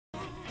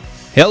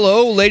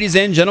Hello ladies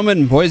and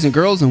gentlemen, boys and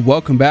girls, and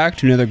welcome back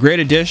to another great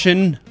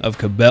edition of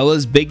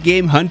Cabela's Big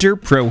Game Hunter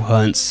Pro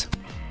Hunts.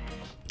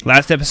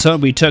 Last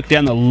episode we took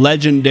down the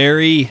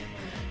legendary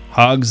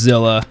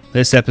Hogzilla.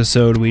 This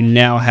episode we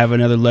now have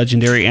another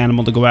legendary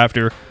animal to go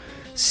after.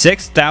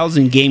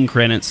 6,000 game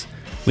credits.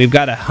 We've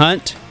got a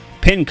hunt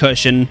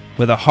pincushion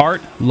with a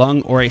heart,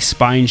 lung, or a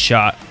spine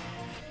shot.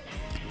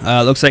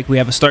 Looks like we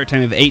have a start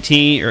time of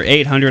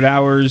 800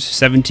 hours,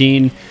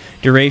 17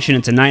 duration.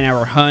 It's a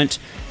 9-hour hunt.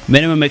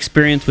 Minimum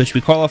experience, which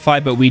we qualify,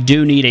 but we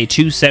do need a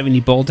 270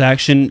 bolt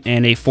action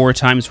and a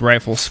 4x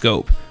rifle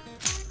scope.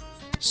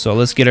 So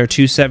let's get our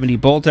 270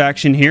 bolt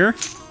action here.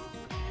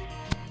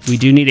 We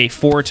do need a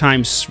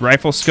 4x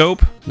rifle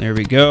scope. There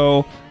we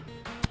go.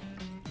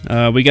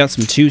 We got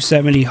some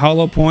 270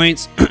 hollow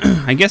points.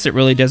 I guess it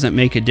really doesn't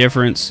make a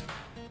difference.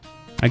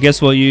 I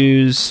guess we'll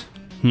use,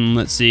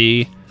 let's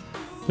see.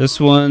 This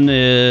one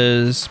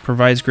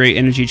provides great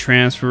energy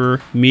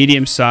transfer,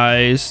 medium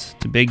size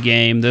to big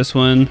game. This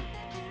one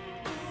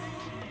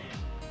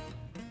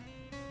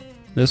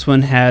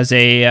has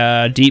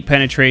a deep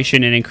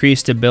penetration and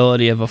increased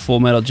stability of a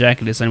full metal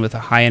jacket design with a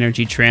high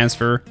energy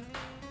transfer.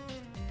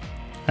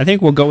 I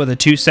think we'll go with a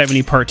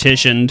 270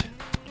 partitioned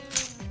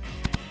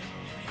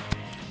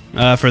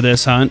for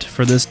this hunt,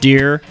 for this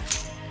deer.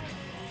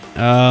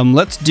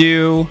 Let's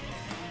do,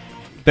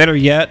 better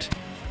yet,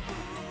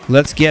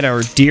 let's get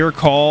our deer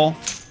call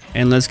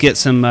and let's get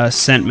some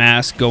scent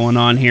mask going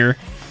on here.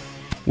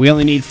 We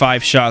only need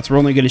 5 shots. We're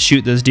only going to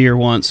shoot this deer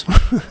once.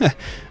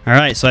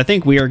 Alright, so I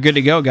think we are good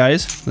to go,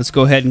 guys. Let's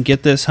go ahead and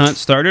get this hunt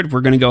started. We're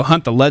going to go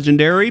hunt the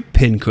legendary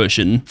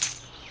Pincushion.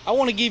 I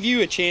want to give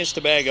you a chance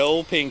to bag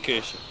old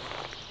Pincushion.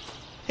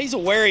 He's a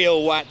wary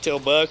old whitetail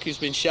buck who's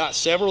been shot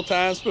several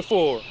times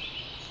before,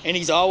 and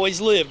he's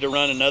always lived to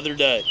run another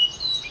day.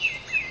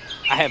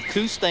 I have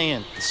 2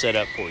 stands set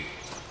up for you.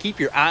 Keep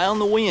your eye on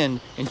the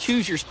wind and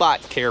choose your spot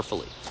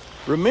carefully.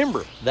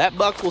 Remember, that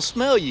buck will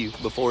smell you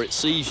before it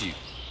sees you.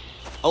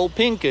 Old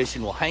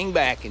Pincushion will hang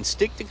back and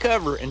stick to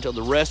cover until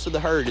the rest of the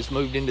herd has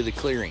moved into the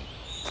clearing.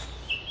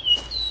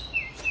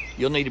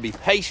 You'll need to be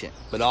patient,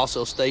 but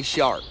also stay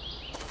sharp.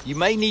 You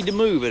may need to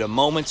move at a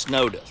moment's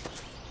notice.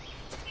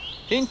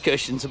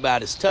 Pincushion's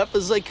about as tough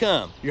as they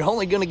come. You're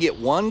only going to get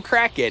one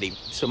crack at him,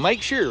 so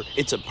make sure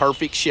it's a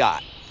perfect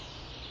shot.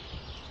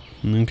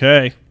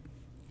 Okay.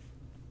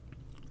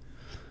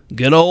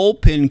 Good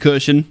old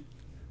Pincushion.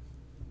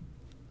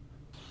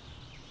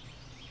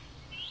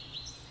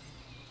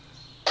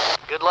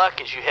 Good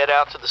luck as you head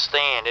out to the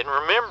stand, and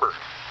remember,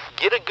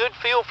 get a good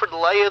feel for the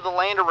lay of the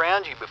land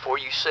around you before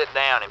you sit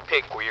down and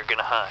pick where you're going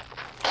to hunt.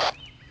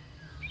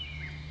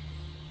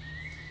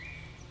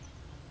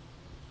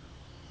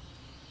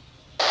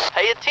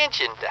 Pay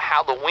attention to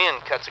how the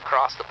wind cuts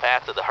across the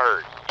path of the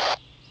herd.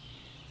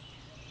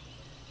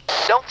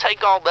 Don't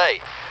take all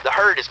day. The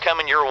herd is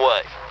coming your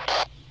way.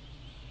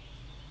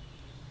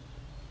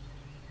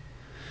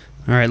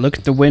 Alright, look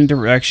at the wind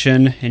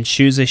direction and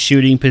choose a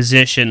shooting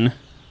position.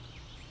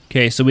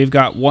 Okay, so we've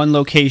got one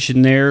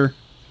location there,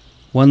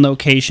 one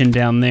location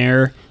down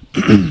there.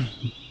 I'm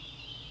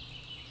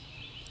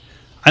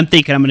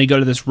thinking I'm going to go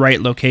to this right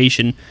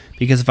location,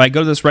 because if I go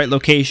to this right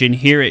location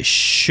here, it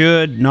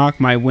should knock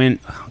my wind.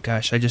 Oh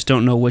gosh, I just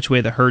don't know which way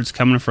the herd's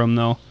coming from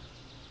though.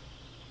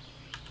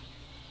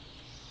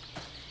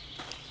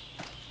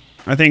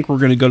 I think we're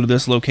going to go to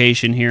this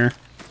location here.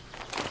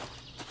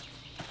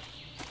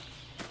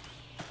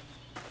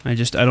 I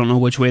don't know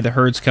which way the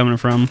herd's coming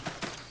from.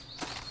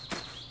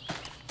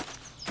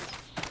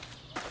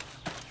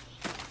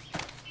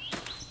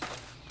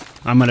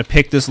 I'm going to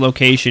pick this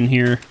location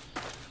here.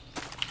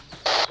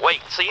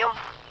 Wait, see them?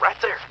 Right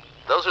there.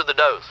 Those are the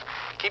does.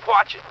 Keep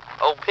watching.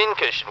 Old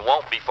Pincushion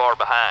won't be far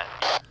behind.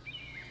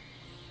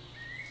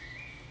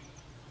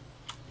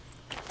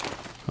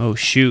 Oh,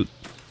 shoot.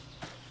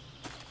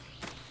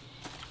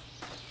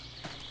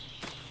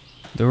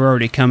 They're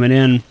already coming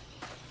in.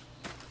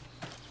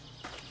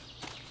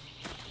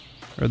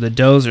 Or the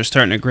does are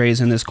starting to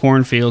graze in this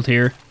cornfield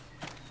here.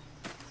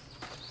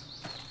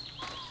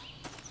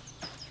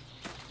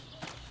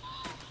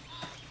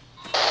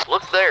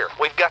 Look there,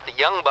 we've got the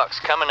young bucks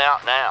coming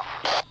out now.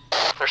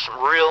 There's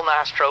some real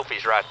nice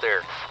trophies right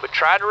there, but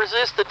try to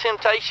resist the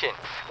temptation.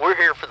 We're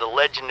here for the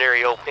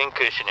legendary old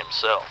Pincushion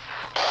himself.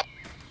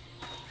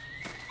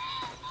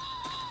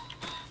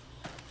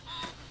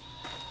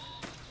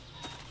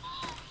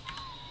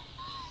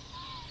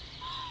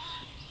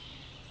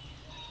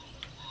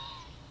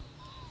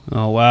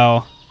 Oh,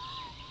 wow.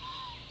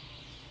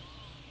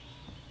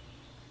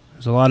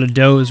 There's a lot of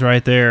does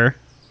right there.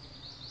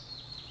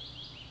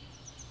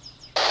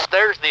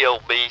 There's the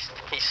old beast.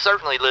 He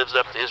certainly lives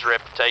up to his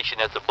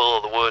reputation as the bull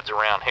of the woods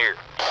around here.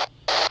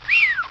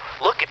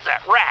 Look at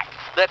that rack.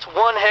 That's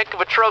one heck of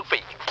a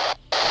trophy.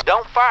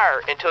 Don't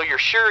fire until you're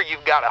sure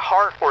you've got a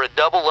heart or a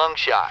double lung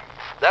shot.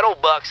 That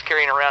old buck's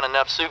carrying around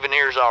enough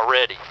souvenirs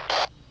already.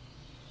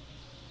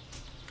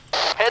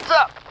 Heads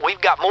up,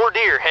 we've got more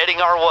deer heading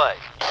our way.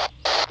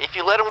 If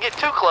you let them get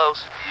too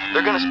close,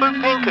 they're going to spook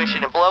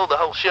Pincushion and blow the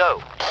whole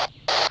show.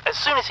 As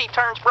soon as he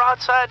turns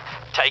broadside,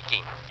 take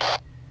him.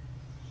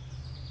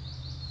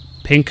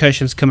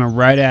 Pincushion's coming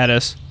right at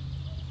us.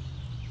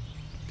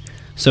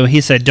 So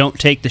he said don't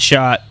take the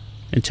shot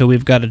until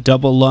we've got a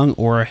double lung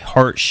or a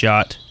heart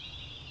shot.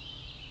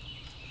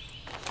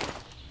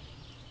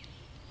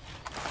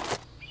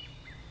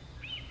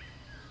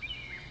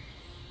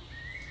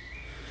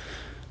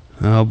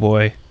 Oh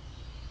boy.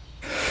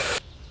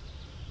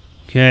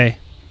 Okay.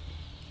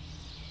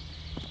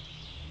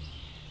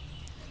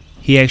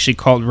 He actually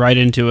called right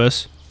into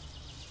us.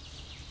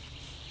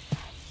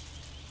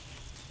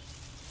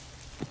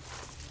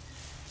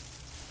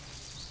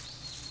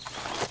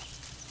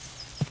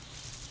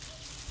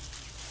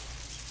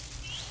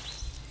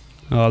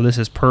 Oh, this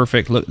is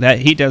perfect. Look, that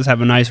he does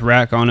have a nice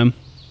rack on him.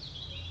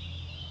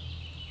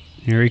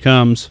 Here he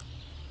comes.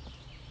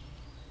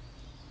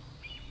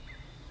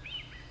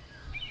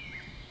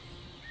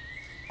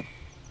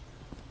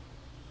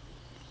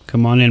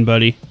 Come on in,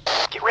 buddy.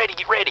 Get ready,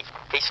 get ready.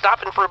 He's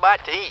stopping for a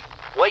bite to eat.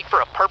 Wait for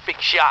a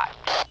perfect shot.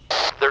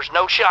 There's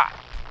no shot.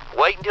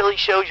 Wait until he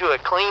shows you a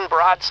clean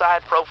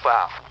broadside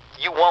profile.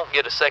 You won't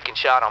get a second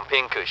shot on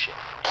Pincushion.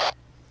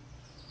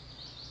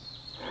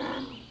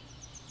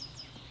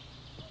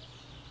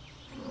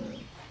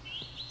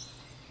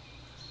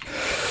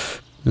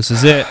 This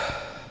is it.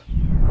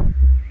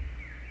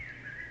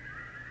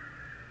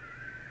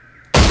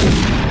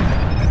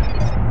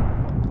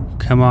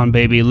 Come on,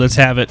 baby. Let's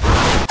have it.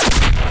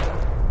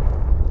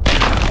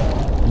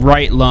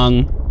 Right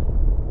lung.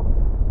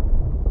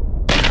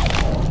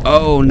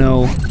 Oh,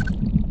 no.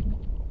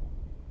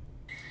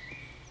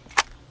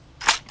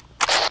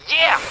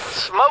 Yeah!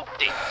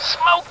 Smoked him!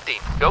 Smoked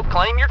him! Go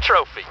claim your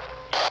trophy.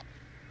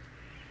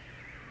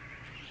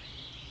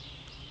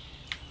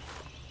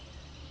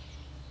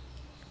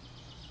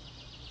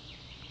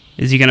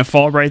 Is he gonna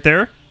fall right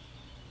there?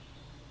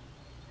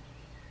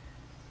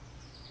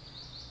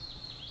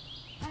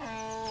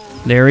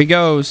 There he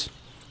goes.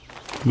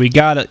 We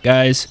got it,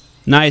 guys.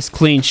 Nice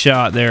clean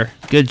shot there.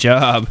 Good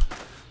job.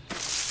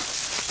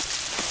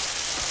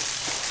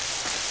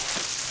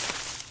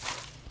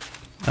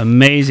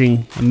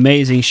 Amazing,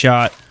 amazing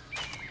shot.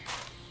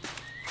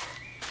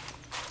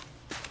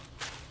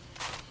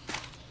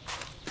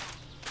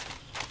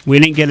 We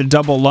didn't get a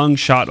double lung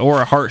shot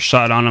or a heart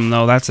shot on him,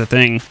 though. That's the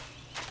thing.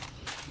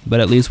 But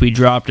at least we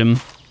dropped him.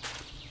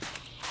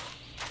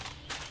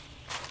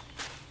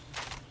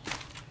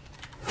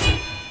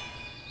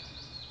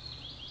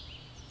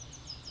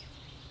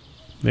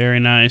 Very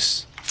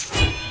nice.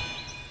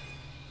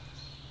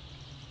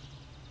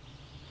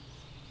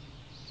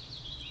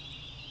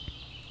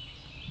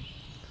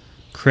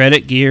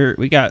 Credit gear.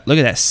 We got, look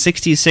at that,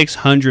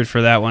 6,600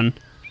 for that one.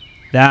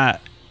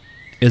 That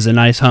is a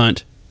nice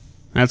hunt.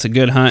 That's a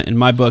good hunt in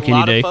my book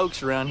any day. A lot of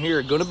folks around here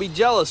are going to be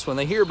jealous when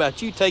they hear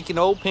about you taking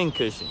old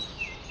Pincushion.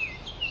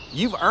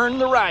 You've earned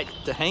the right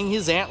to hang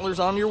his antlers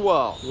on your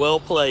wall. Well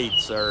played,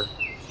 sir.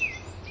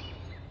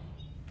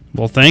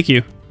 Well, thank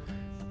you.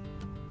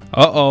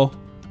 Uh-oh.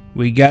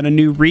 We got a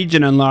new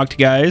region unlocked,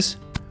 guys.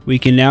 We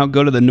can now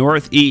go to the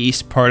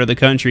northeast part of the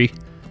country.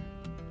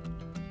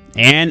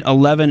 And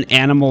 11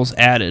 animals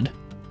added.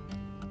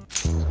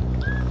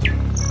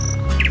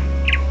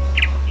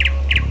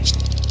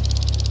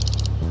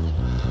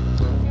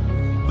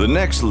 The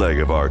next leg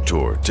of our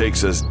tour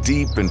takes us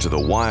deep into the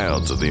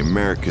wilds of the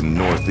American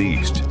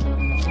Northeast.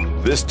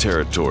 This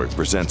territory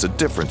presents a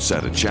different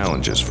set of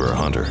challenges for a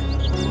hunter.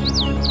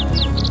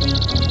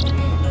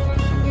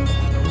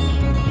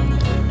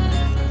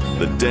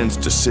 The dense,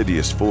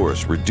 deciduous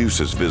forest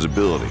reduces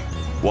visibility,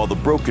 while the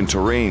broken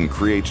terrain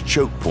creates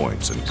choke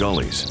points and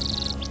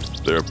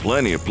gullies. There are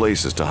plenty of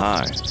places to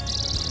hide.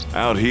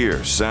 Out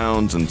here,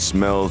 sounds and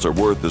smells are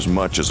worth as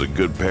much as a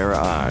good pair of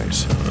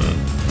eyes.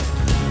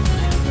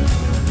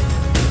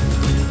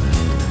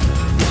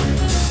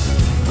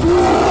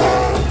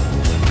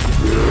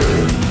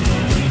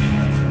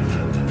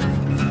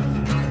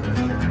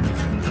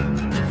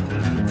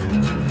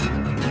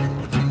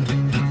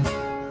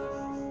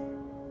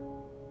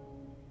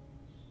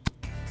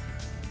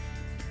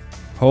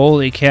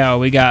 Holy cow,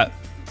 we got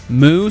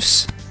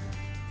moose,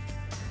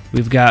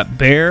 we've got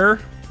bear,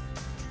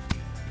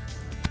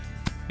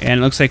 and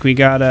it looks like we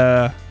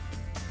got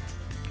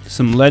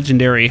some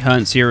legendary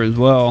hunts here as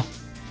well.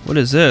 What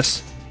is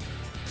this?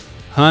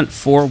 Hunt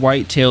 4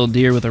 white-tailed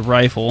deer with a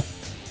rifle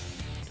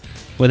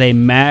with a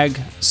mag,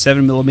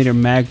 7mm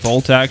mag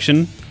bolt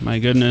action. My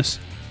goodness.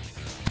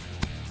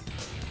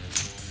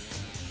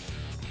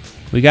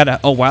 We got a,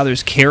 oh wow,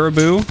 there's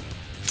caribou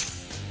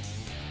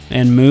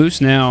and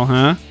moose now,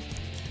 huh?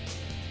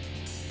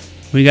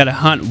 We got to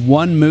hunt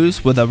 1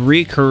 moose with a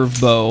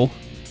recurve bow.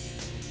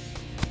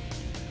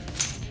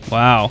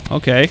 Wow,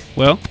 okay.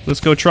 Well, let's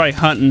go try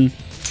hunting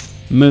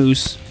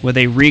moose with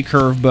a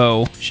recurve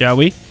bow, shall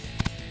we?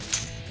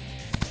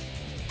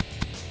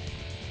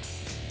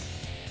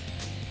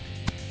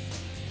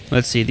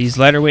 Let's see. These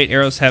lighter weight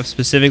arrows have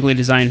specifically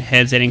designed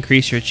heads that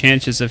increase your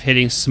chances of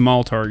hitting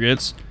small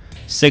targets.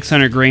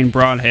 600 grain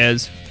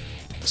broadheads.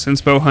 Since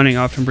bow hunting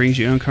often brings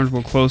you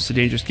uncomfortable close to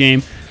dangerous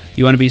game,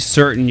 You want to be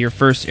certain your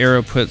first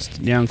arrow puts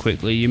down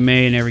quickly. You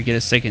may never get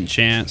a second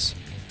chance.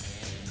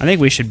 I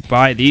think we should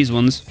buy these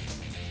ones.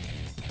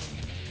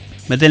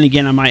 But then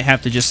again, I might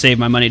have to just save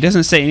my money. It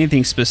doesn't say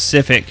anything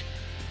specific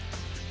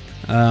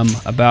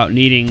about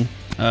needing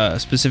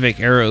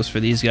specific arrows for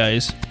these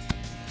guys.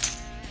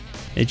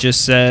 It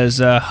just says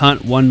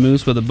hunt 1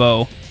 moose with a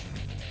bow.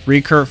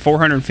 Recurve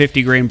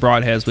 450 grain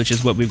broadheads, which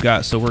is what we've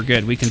got, so we're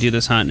good. We can do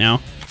this hunt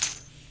now.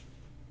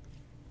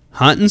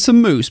 Hunting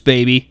some moose,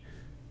 baby.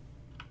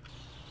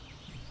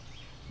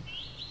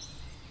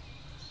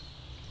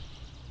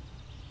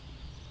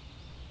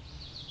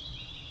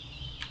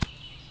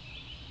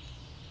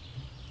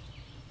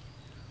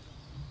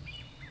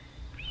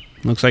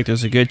 Looks like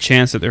there's a good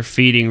chance that they're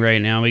feeding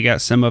right now. We got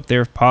some up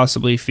there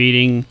possibly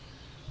feeding,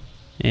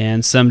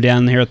 and some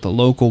down there at the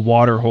local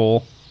water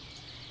hole.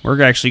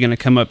 We're actually going to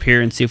come up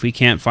here and see if we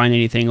can't find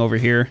anything over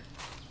here.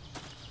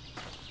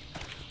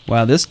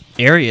 Wow, this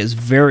area is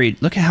very...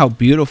 Look at how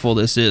beautiful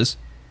this is.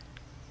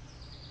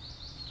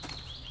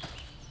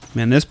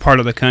 Man, this part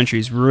of the country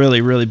is really,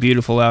 really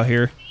beautiful out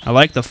here. I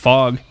like the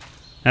fog.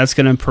 That's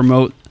going to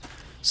promote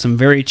some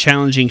very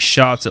challenging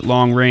shots at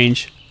long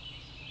range.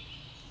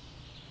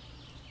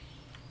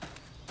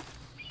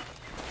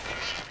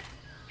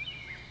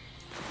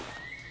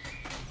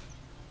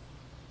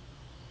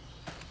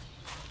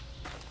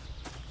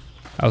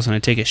 I was going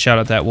to take a shot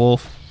at that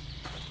wolf.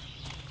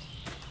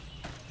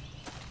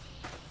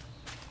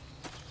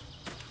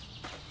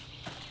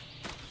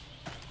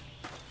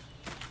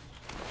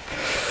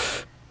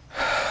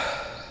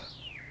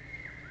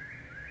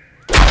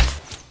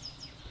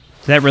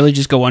 Did that really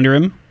just go under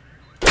him?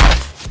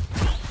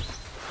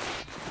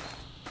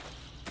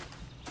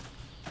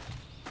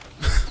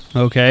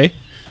 Okay.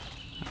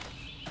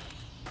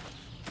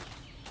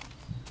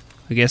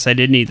 I guess I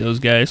did need those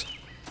guys.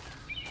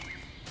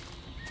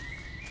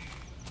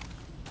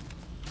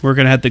 We're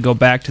going to have to go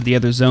back to the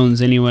other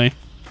zones anyway.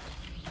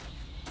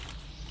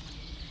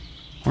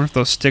 I wonder if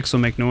those sticks will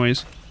make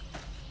noise.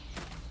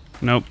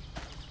 Nope.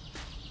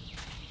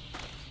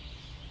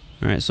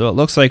 Alright, so it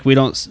looks like we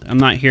don't... I'm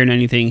not hearing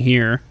anything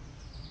here.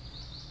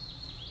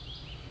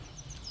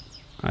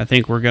 I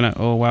think we're going to...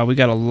 Oh, wow, we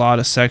got a lot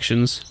of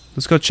sections.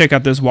 Let's go check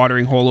out this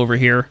watering hole over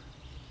here.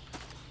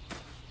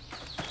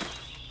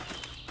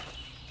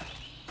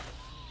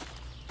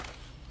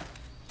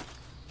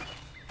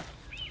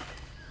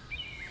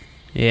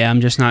 Yeah,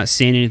 I'm just not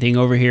seeing anything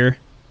over here.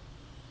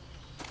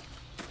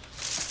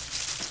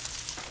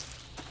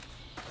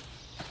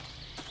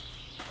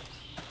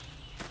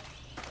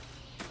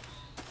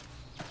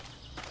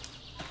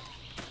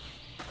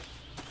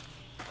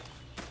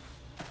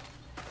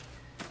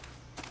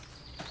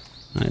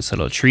 Nice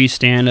little tree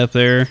stand up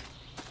there.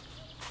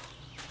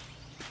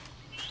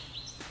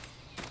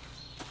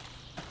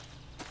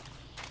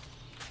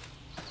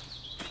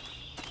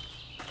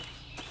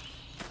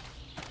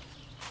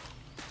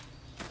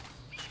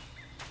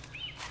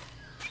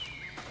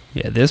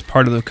 Yeah, this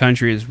part of the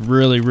country is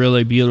really,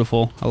 really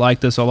beautiful. I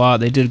like this a lot.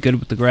 They did good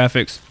with the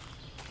graphics.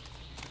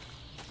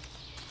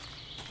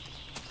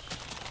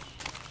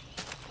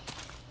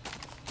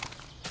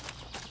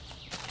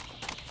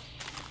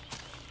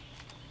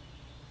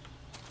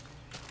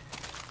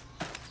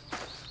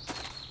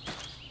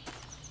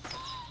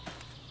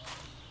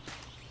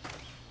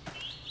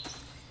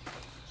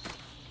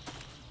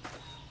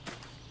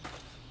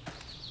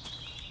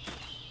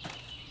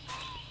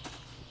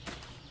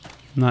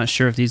 I'm not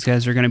sure if these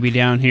guys are going to be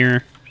down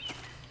here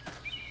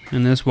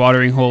in this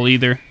watering hole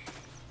either.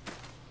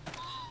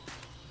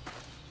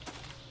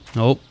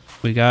 Nope,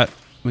 we got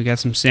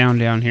some sound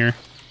down here.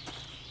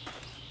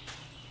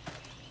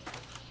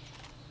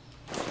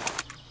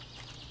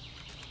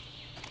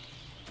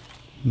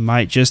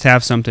 Might just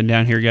have something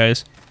down here,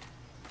 guys.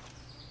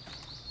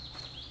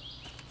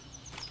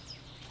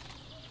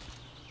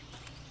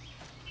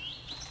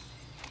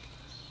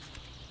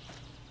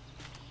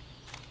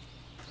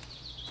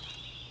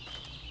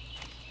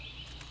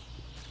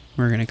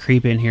 We're going to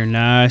creep in here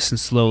nice and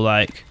slow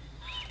like.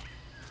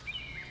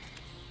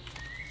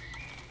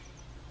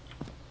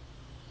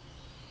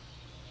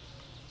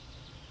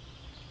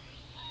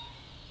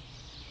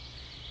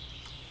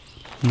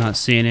 I'm not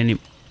seeing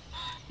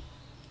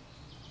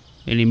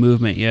any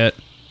movement yet.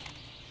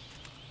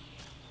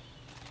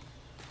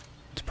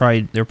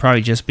 They're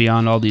probably just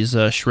beyond all these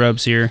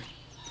shrubs here.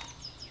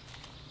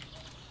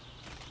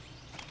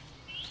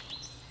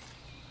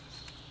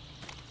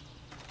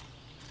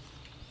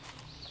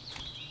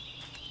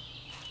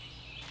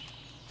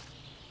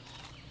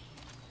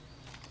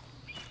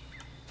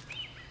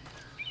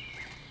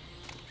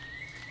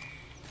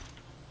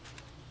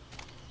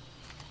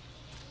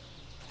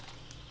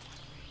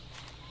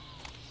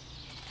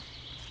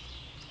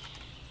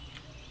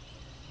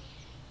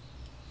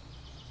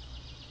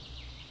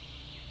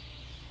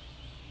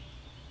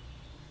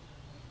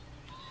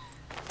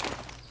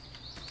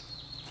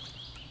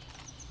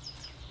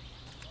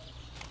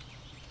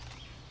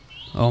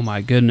 Oh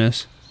my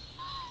goodness.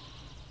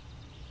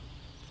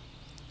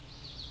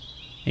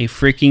 A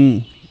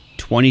freaking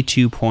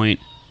 22 point.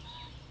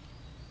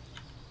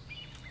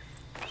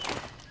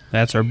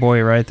 That's our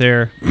boy right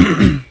there.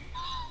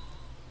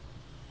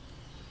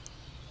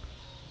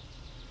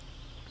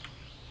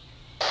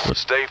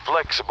 Stay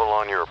flexible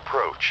on your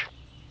approach.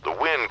 The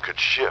wind could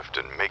shift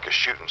and make a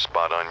shooting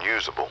spot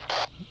unusable.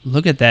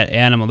 Look at that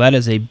animal. That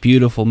is a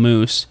beautiful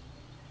moose.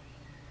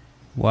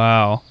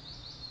 Wow.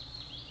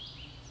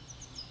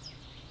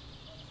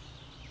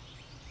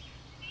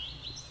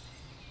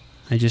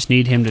 I just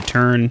need him to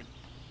turn.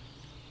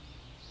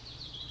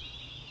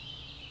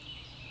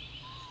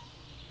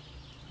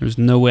 There's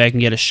no way I can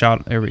get a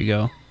shot. There we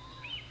go.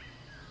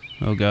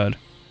 Oh, God.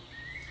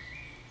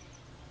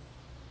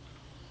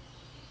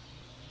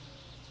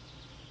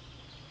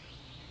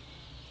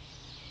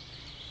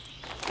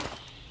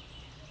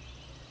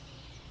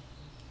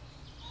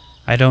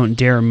 I don't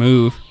dare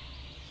move.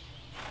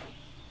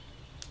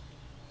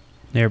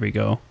 There we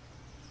go.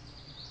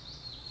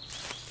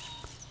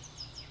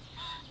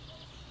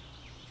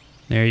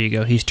 There you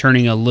go. He's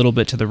turning a little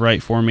bit to the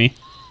right for me.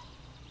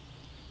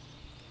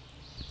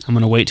 I'm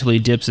going to wait till he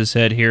dips his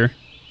head here.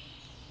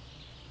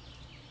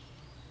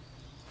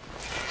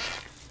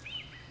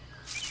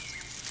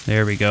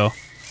 There we go.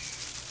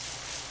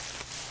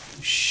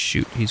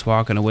 Shoot, he's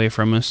walking away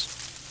from us.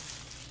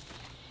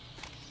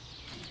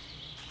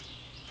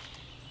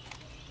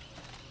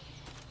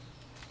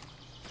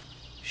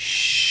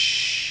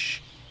 Shh.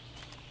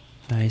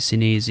 Nice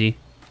and easy.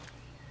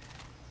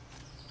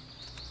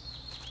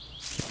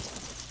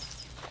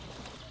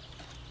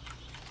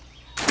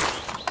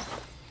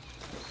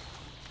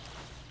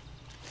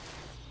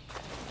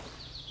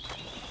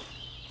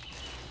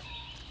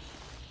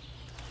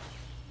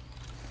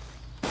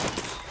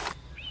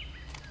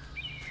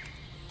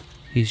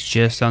 He's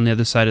just on the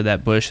other side of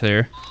that bush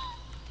there.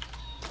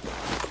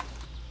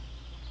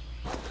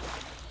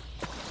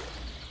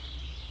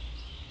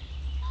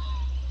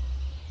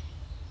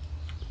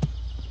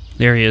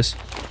 There he is.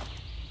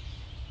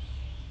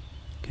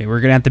 Okay,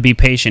 we're gonna have to be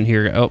patient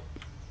here. Oh.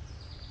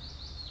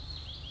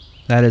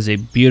 That is a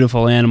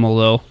beautiful animal,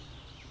 though.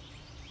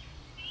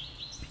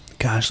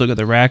 Gosh, look at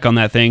the rack on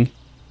that thing.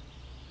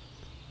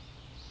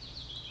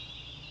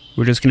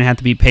 We're just going to have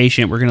to be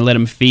patient. We're going to let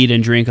him feed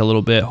and drink a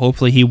little bit.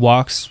 Hopefully he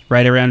walks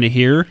right around to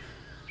here.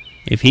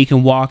 If he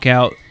can walk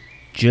out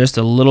just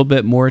a little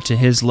bit more to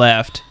his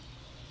left,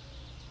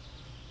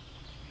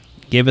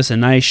 give us a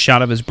nice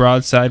shot of his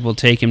broadside, we'll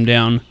take him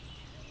down.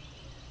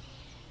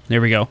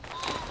 There we go.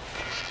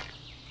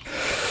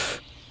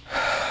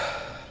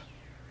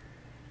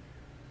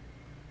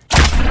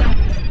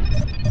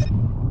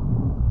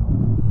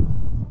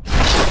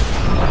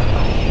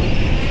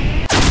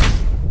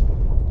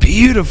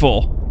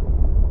 Beautiful.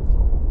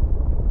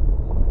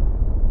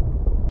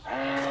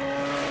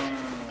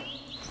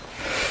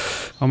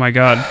 Oh my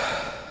God.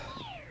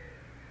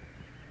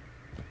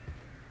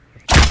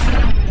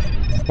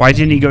 Why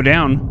didn't he go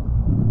down?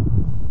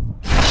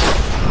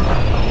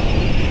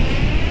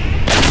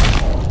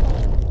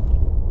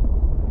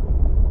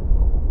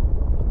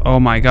 Oh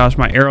my gosh,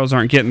 my arrows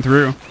aren't getting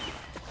through.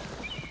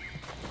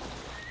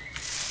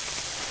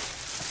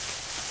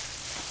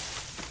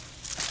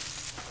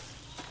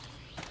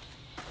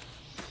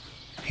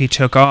 He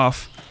took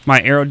off.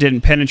 My arrow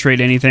didn't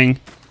penetrate anything.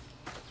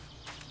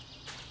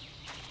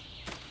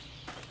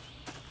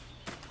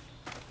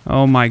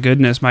 Oh my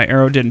goodness, my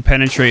arrow didn't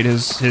penetrate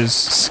his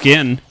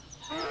skin.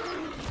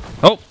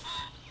 Oh!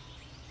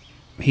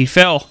 He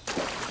fell.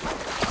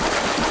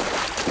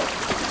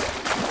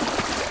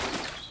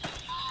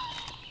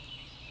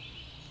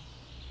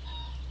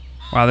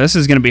 Wow, this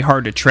is going to be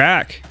hard to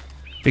track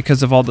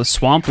because of all the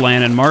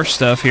swampland and marsh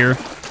stuff here.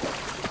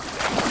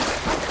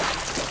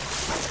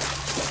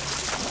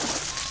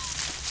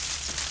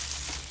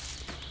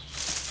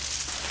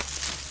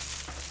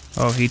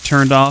 Oh, he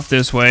turned off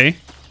this way.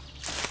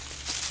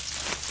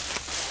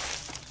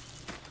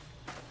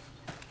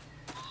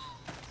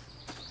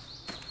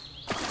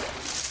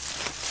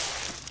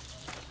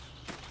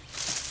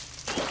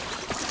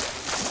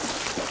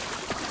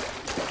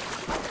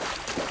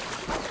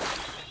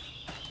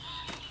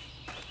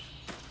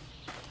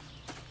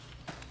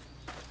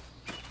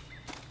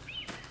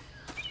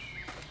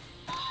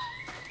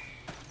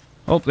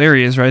 Oh, there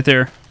he is right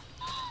there.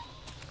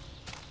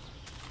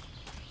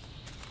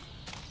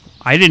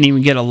 I didn't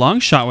even get a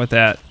long shot with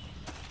that.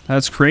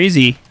 That's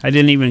crazy. I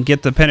didn't even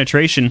get the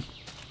penetration.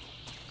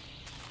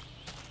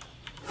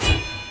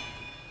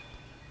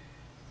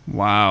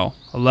 Wow.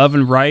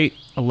 11 right,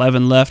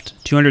 11 left,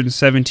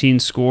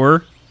 217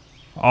 score.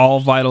 All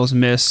vitals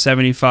missed,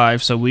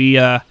 75. So we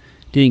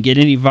didn't get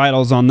any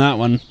vitals on that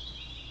one.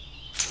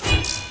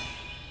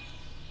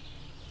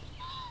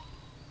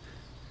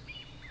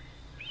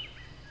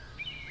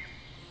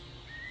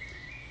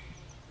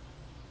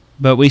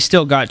 But we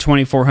still got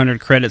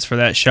 2,400 credits for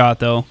that shot,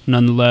 though,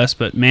 nonetheless.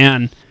 But,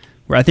 man,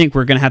 I think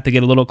we're going to have to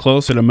get a little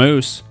closer to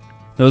Moose.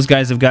 Those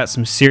guys have got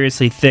some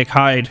seriously thick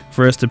hide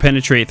for us to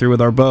penetrate through with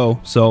our bow.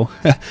 So,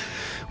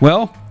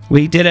 well,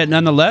 we did it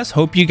nonetheless.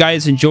 Hope you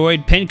guys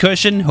enjoyed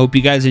Pincushion. Hope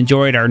you guys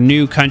enjoyed our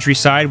new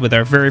countryside with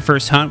our very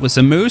first hunt with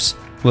some moose.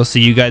 We'll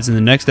see you guys in the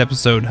next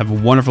episode. Have a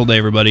wonderful day,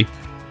 everybody.